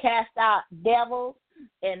 He can cast out devils.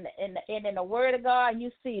 And in the Word of God,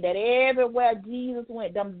 you see that everywhere Jesus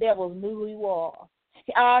went, them devils knew who he was.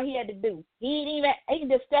 All he had to do, he can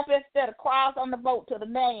just step instead of cross on the boat to the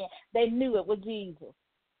man. They knew it was Jesus.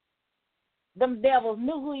 Them devils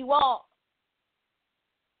knew who he was.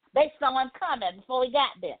 They saw him coming before he got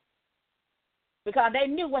there. Because they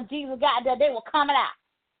knew when Jesus got there, they were coming out.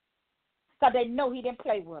 Because they know he didn't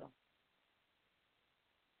play with them.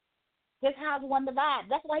 His house wasn't divided.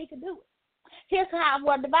 That's why he could do it. His house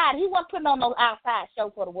wasn't divided. He wasn't putting on no outside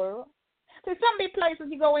show for the world. See, some of these places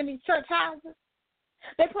you go in these church houses,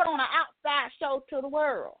 they put on an outside show to the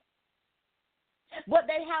world. But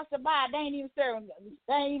their house divided, they ain't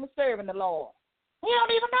even serving the Lord. He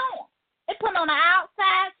don't even know them. They put on an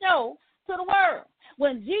outside show to the world.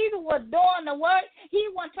 When Jesus was doing the work, he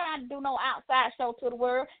wasn't trying to do no outside show to the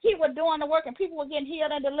world. He was doing the work, and people were getting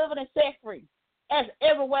healed and delivered and set free. As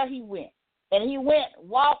everywhere he went. And he went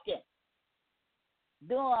walking,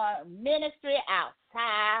 doing ministry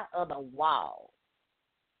outside of the wall.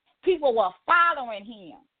 People were following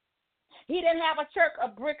him. He didn't have a church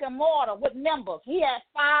of brick and mortar with members. He had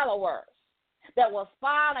followers that was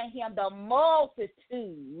following him. The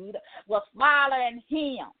multitude was following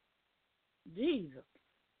him. Jesus,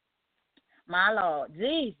 my Lord,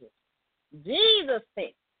 Jesus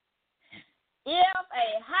said, if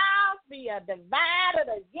a house be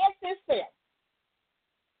divided against itself,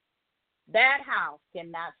 that house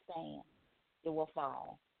cannot stand. It will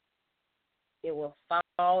fall. It will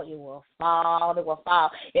fall. It will fall. It will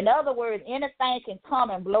fall. In other words, anything can come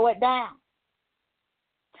and blow it down.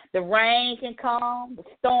 The rain can come. The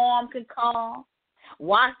storm can come.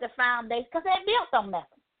 Wash the foundation because they built on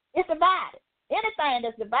nothing. It's divided. Anything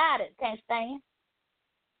that's divided can't stand.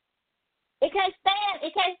 It can't stand.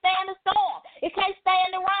 It can't stand the storm. It can't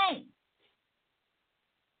stand the rain.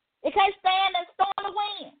 It can't stand the storm of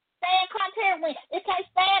wind. Stand contrary wind. It can't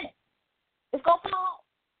stand it. It's going to fall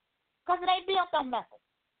because it ain't built on nothing.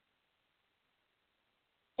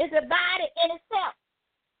 It's divided in itself.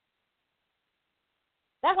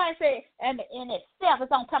 That's why I say in itself,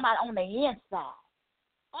 it's going to come out on the inside.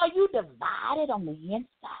 Are you divided on the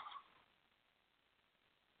inside?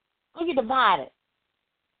 Are you divided?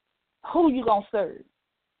 Who you going to serve?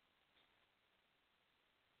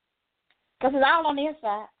 Because it's all on the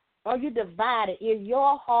inside. Are you divided? Is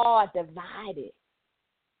your heart divided?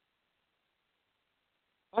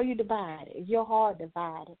 Are you divided? Is your heart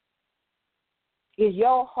divided? Is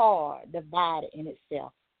your heart divided in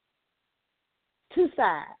itself? Two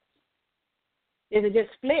sides. is it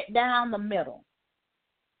just split down the middle.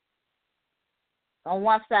 On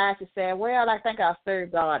one side, she said, well, I think I'll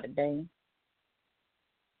serve God today.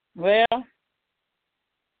 Well,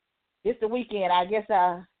 it's the weekend. I guess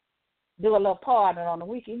I'll do a little partying on the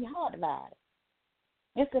weekend. You're hard divided.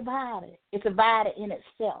 It's divided. It's divided in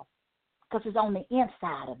itself because it's on the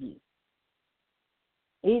inside of you.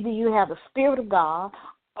 Either you have the Spirit of God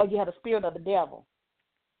or you have the spirit of the devil.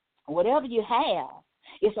 Whatever you have,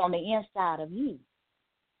 it's on the inside of you.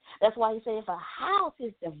 That's why he said if a house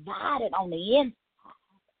is divided on the inside,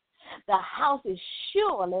 the house is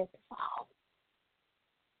surely to fall.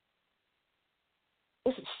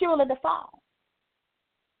 It's surely to fall.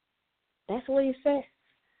 That's what he said.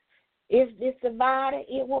 If it's divided,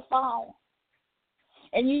 it will fall.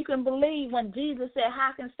 And you can believe when Jesus said,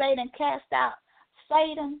 how can Satan cast out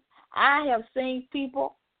Satan? I have seen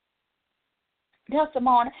people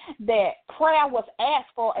testimony that prayer was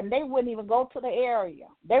asked for and they wouldn't even go to the area.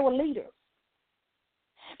 They were leaders.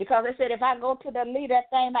 Because they said, if I go to the leader, that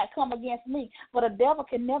thing might come against me. But a devil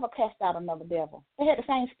can never cast out another devil. They had the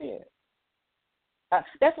same spirit.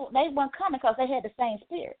 That's what they weren't coming because they had the same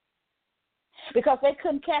spirit. Because they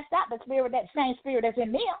couldn't cast out the spirit, that same spirit that's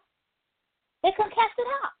in them. They couldn't cast it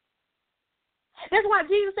out. That's why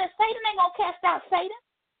Jesus said, Satan ain't going to cast out Satan.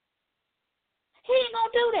 He ain't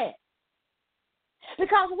going to do that.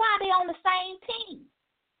 Because why? They on the same team.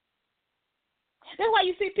 That's why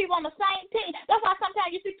you see people on the same team. That's why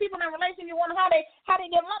sometimes you see people in a relationship, you wonder how they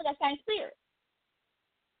get along with that same spirit.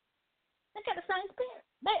 They got the same spirit.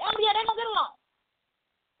 They don't get along.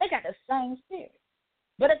 They got the same spirit.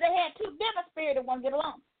 But if they had two different spirits, they won't get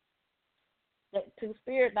along. The two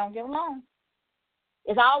spirits don't get along.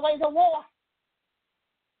 It's always a war.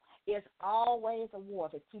 It's always a war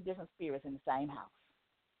if it's two different spirits in the same house.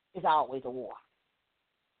 It's always a war.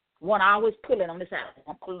 One always pulling on this side,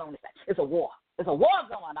 one pulling on this side. It's a war. There's a war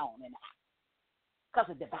going on in the house because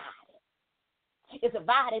it's divided. It's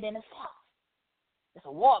divided in itself. There's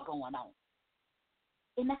a war going on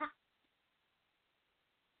in the house.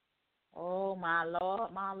 Oh, my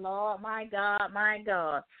Lord, my God, my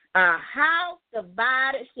God. A house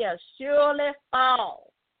divided shall surely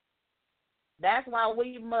fall. That's why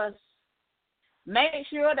we must make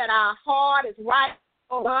sure that our heart is right,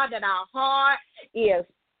 oh God, that our heart is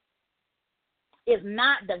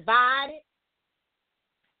not divided,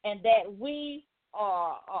 and that we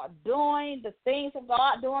are doing the things of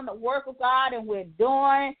God, doing the work of God, and we're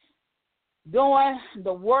doing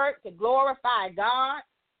the work to glorify God.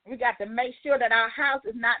 We got to make sure that our house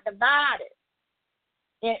is not divided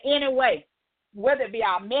in any way, whether it be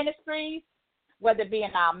our ministries, whether it be in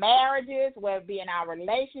our marriages, whether it be in our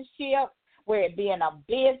relationships, whether it be in a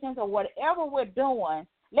business or whatever we're doing.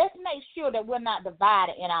 Let's make sure that we're not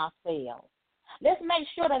divided in ourselves. Let's make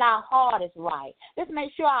sure that our heart is right. Let's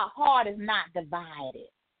make sure our heart is not divided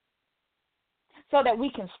so that we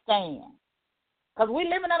can stand. Because we're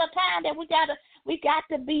living in a time that we got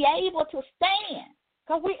to be able to stand.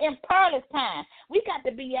 Because we're in perilous time. We got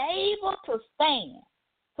to be able to stand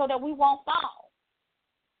so that we won't fall.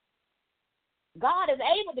 God is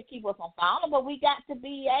able to keep us from falling, but we got to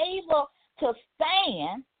be able to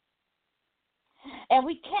stand. And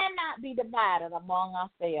we cannot be divided among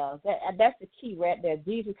ourselves. That's the key right there.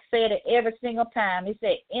 Jesus said it every single time. He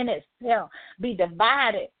said, in itself, be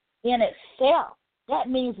divided in itself. That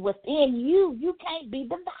means within you, you can't be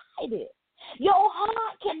divided. Your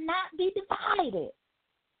heart cannot be divided.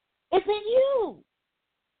 It's in you.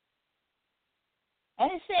 And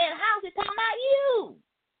it said, how's it talking about you?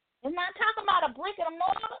 It's not talking about a brick and a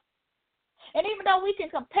mortar. And even though we can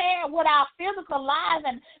compare with our physical lives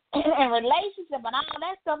and relationship and all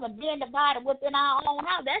that stuff and being divided within our own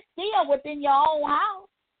house, that's still within your own house.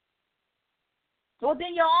 So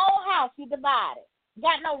within your own house, you're divided. You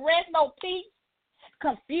got no rest, no peace,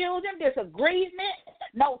 confusion, disagreement,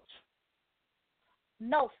 no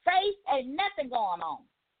faith, ain't nothing going on.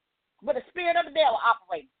 But the spirit of the devil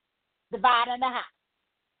operates, dividing the house.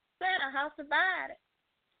 Then a house divided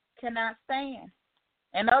cannot stand.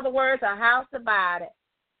 In other words, a house divided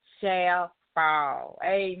shall fall.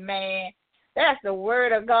 Amen. That's the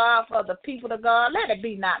word of God for the people of God. Let it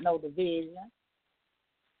be not no division.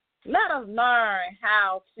 Let us learn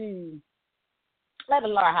how to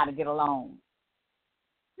get along.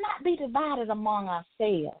 Not be divided among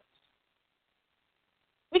ourselves.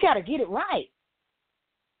 We got to get it right.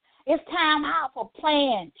 It's time out for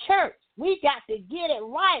playing church. We got to get it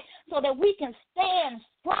right so that we can stand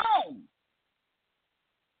strong.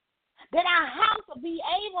 That our house will be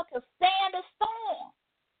able to stand a storm.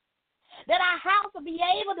 That our house will be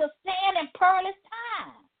able to stand in perilous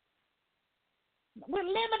times. We're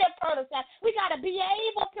limited per the time. We got to be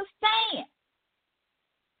able to stand.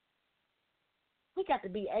 We got to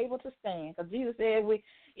be able to stand. Because Jesus said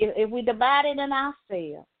if we divide it in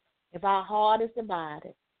ourselves, if our heart is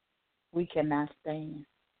divided, we cannot stand.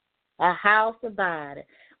 A house divided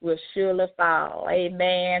will surely fall.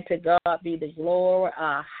 Amen. To God be the glory.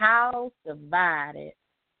 A house divided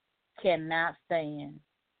cannot stand.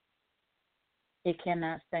 It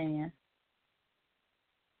cannot stand.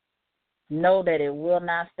 Know that it will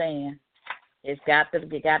not stand. It got to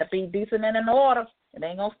be decent and in order. It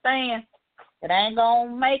ain't gonna stand. It ain't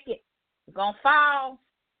gonna make it. It's gonna fall.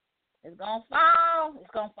 It's gonna fall. It's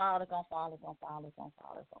gonna fall. It's gonna fall. It's gonna fall. It's gonna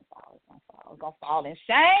fall. It's gonna fall. It's gonna fall. It's gonna fall in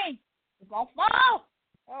shame. It's gonna fall.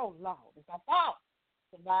 Oh Lord, it's gonna fall.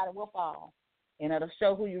 Somebody will fall, and it'll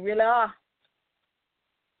show who you really are.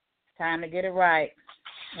 It's time to get it right.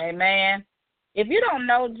 Amen. If you don't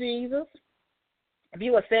know Jesus, if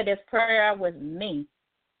you would say this prayer with me,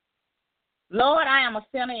 Lord, I am a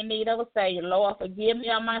sinner in need of a Savior. Lord, forgive me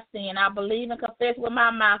of my sin. I believe and confess with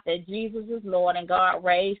my mouth that Jesus is Lord and God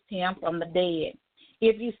raised him from the dead.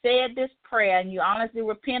 If you said this prayer and you honestly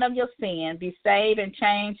repent of your sin, be saved and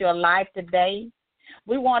change your life today,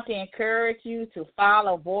 we want to encourage you to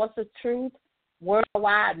follow Voice of Truth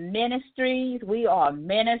Worldwide Ministries. We are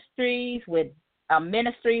ministries with a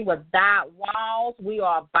ministry without walls. We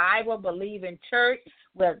are a Bible-believing church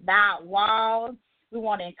without walls. We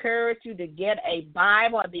want to encourage you to get a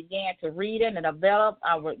Bible and begin to read it and develop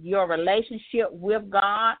your relationship with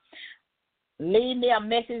God. Leave me a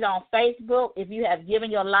message on Facebook if you have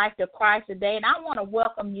given your life to Christ today. And I want to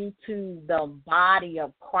welcome you to the body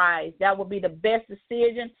of Christ. That will be the best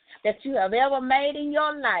decision that you have ever made in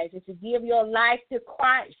your life, is to give your life to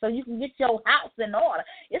Christ so you can get your house in order.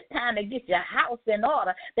 It's time to get your house in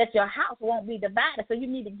order, that your house won't be divided. So you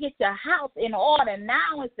need to get your house in order.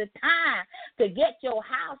 Now is the time to get your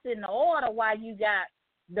house in order while you got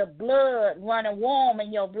the blood running warm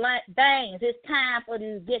in your veins. It's time for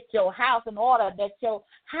you to get your house in order, that your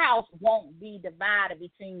house won't be divided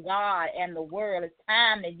between God and the world. It's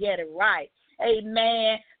time to get it right.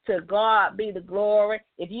 Amen. To God be the glory.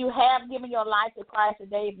 If you have given your life to Christ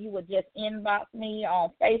today, if you would just inbox me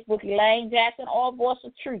on Facebook, Elaine Jackson, or Voice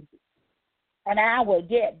of Truth, and I will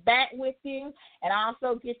get back with you and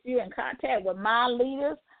also get you in contact with my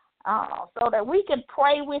leaders, so that we can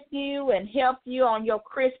pray with you and help you on your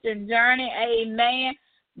Christian journey. Amen.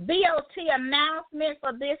 BOT announcement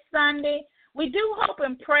for this Sunday. We do hope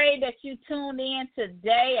and pray that you tune in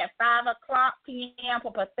today at 5 o'clock p.m.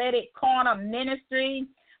 for Prophetic Corner Ministry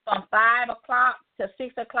from 5 o'clock to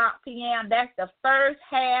 6 o'clock p.m. That's the first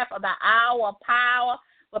half of the hour of power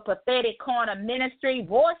for Prophetic Corner Ministry.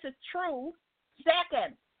 Voice of Truth,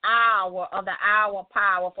 second hour of the hour of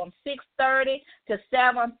power from 6:30 to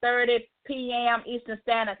 7:30 p.m. Eastern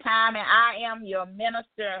Standard Time, and I am your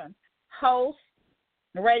minister host,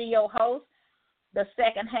 radio host, the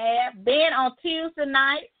second half. Then on Tuesday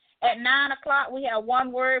night at 9 o'clock, we have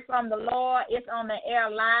One Word from the Lord. It's on the air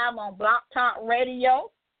live on Block Talk Radio.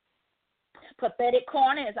 Prophetic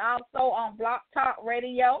Corner is also on Block Talk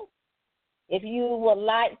Radio. If you would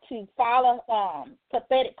like to follow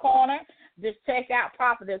Prophetic Corner, just check out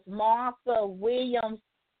Prophetess Martha Williams'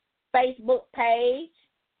 Facebook page,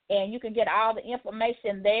 and you can get all the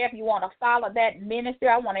information there. If you want to follow that ministry,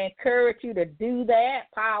 I want to encourage you to do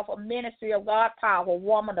that. Powerful ministry of God, powerful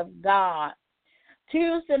woman of God.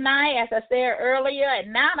 Tuesday night, as I said earlier, at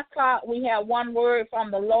 9 o'clock, we have One Word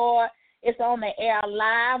from the Lord. It's on the air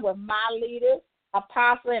live with my leaders,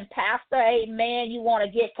 apostle and pastor. Amen. You want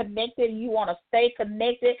to get connected. You want to stay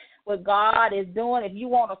connected with God is doing. If you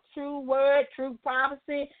want a true word, true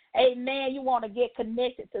prophecy, amen, you want to get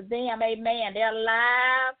connected to them. Amen. They're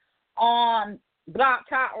live on Block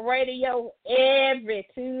Talk Radio every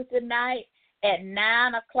Tuesday night at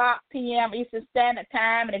 9 o'clock p.m. Eastern Standard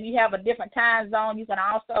Time. And if you have a different time zone, you can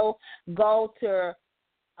also go to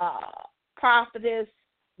Prophetess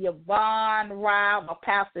Yvonne Ryle or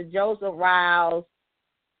Pastor Joseph Ryle's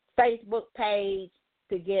Facebook page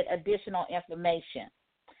to get additional information.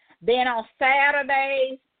 Then on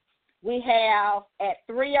Saturdays, we have at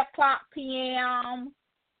 3 o'clock p.m.,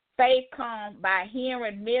 Faith Come by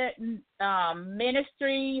Hearing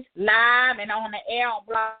Ministries live and on the air on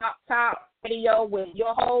Block Talk Radio with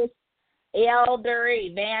your host, Elder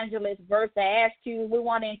Evangelist Bertha Askew. We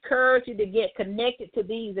want to encourage you to get connected to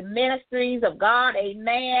these ministries of God,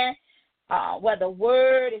 amen, where the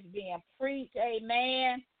word is being preached,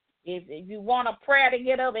 amen. If you want a prayer to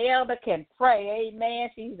get up, Elder can pray, amen.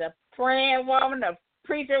 She's a praying woman, a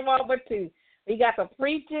preaching woman too. We got some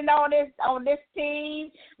preaching on this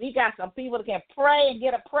team. We got some people that can pray and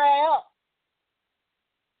get a prayer up.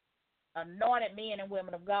 anointed men and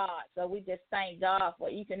women of God. So we just thank God for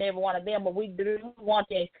each and every one of them. But we do want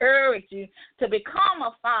to encourage you to become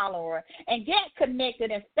a follower and get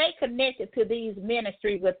connected and stay connected to these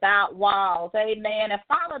ministries without walls. Amen. And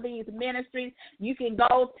follow these ministries. You can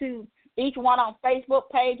go to each one on Facebook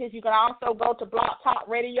pages. You can also go to Blog Talk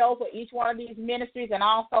Radio for each one of these ministries and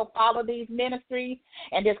also follow these ministries.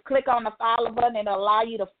 And just click on the follow button and it'll allow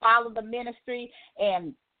you to follow the ministry.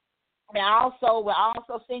 And we'll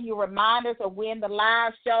also send you reminders of when the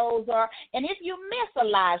live shows are. And if you miss a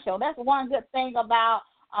live show, that's one good thing about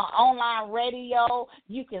online radio.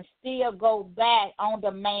 You can still go back on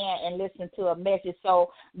demand and listen to a message.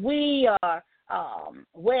 So we are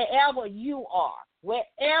wherever you are,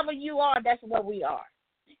 that's where we are.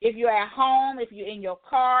 If you're at home, if you're in your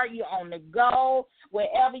car, you're on the go,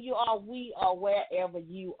 wherever you are, we are wherever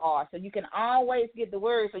you are. So you can always get the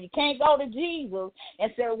word. So you can't go to Jesus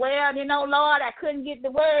and say, well, Lord, I couldn't get the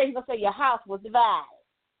word. He's going to say your house was divided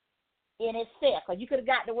in itself, because you could have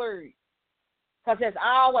got the word. Because there's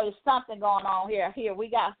always something going on here. We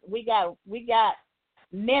got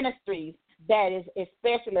ministries that is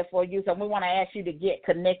especially for you. So we want to ask you to get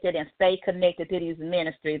connected and stay connected to these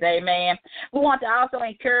ministries. Amen. We want to also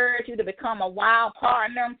encourage you to become a wild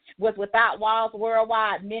partner with Without Walls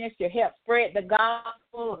Worldwide Ministry. Help spread the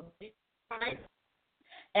gospel of Jesus Christ.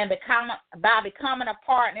 And by becoming a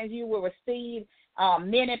partner, you will receive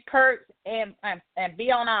many perks and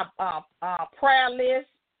be on our prayer list.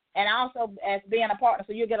 And also as being a partner,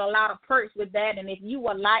 so you'll get a lot of perks with that. And if you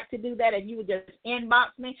would like to do that, if you would just inbox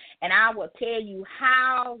me, and I will tell you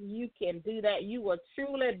how you can do that. You will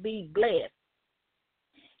truly be blessed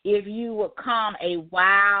if you will come a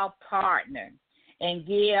wild partner and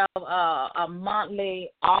give a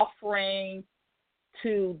monthly offering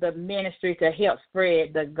to the ministry to help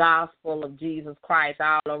spread the gospel of Jesus Christ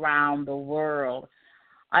all around the world.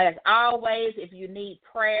 As always, if you need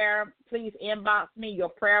prayer, please inbox me your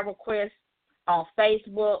prayer requests on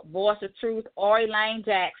Facebook, Voice of Truth, or Elaine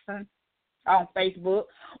Jackson on Facebook,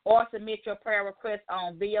 or submit your prayer request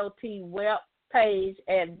on VOT web page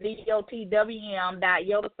at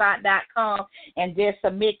votwm.yodasite.com and just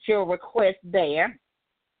submit your request there.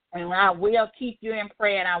 And I will keep you in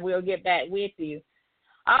prayer, and I will get back with you.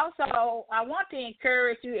 Also, I want to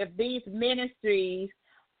encourage you, if these ministries,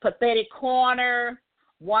 Pathetic Corner,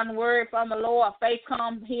 One Word from the Lord, Faith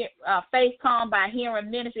Come by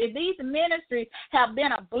Hearing Ministry, if these ministries have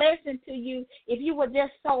been a blessing to you, if you would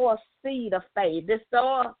just sow a seed of faith, just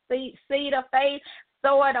sow a seed of faith,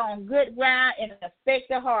 sow it on good ground and expect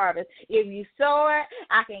the harvest. If you sow it,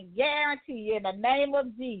 I can guarantee you in the name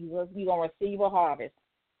of Jesus, you're going to receive a harvest.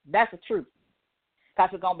 That's the truth,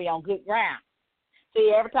 because it's going to be on good ground.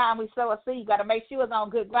 See, every time we sow a seed, you got to make sure it's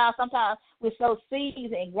on good ground. Sometimes we sow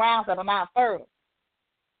seeds in grounds that are not fertile.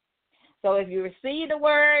 So if you receive the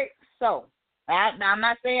word, sow. I'm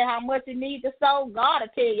not saying how much you need to sow. God will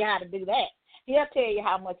tell you how to do that. He'll tell you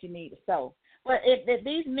how much you need to sow. But if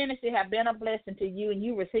these ministries have been a blessing to you and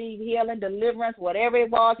you receive healing, deliverance, whatever it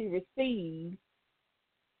was you received,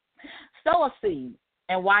 sow a seed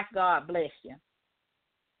and watch God bless you.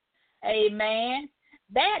 Amen.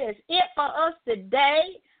 That is it for us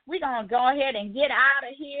today. We're going to go ahead and get out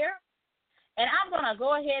of here. And I'm going to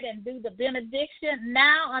go ahead and do the benediction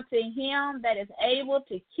now unto him that is able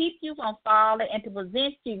to keep you from falling and to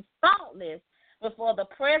present you faultless before the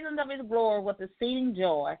presence of his glory with exceeding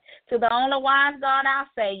joy. To the only wise God, our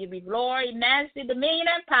Savior, be glory, majesty, dominion,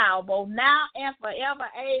 and power, both now and forever.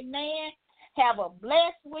 Amen. Have a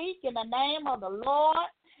blessed week in the name of the Lord.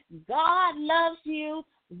 God loves you.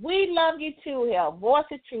 We love you too. Here,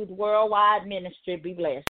 Voice of Truth Worldwide Ministry. Be blessed.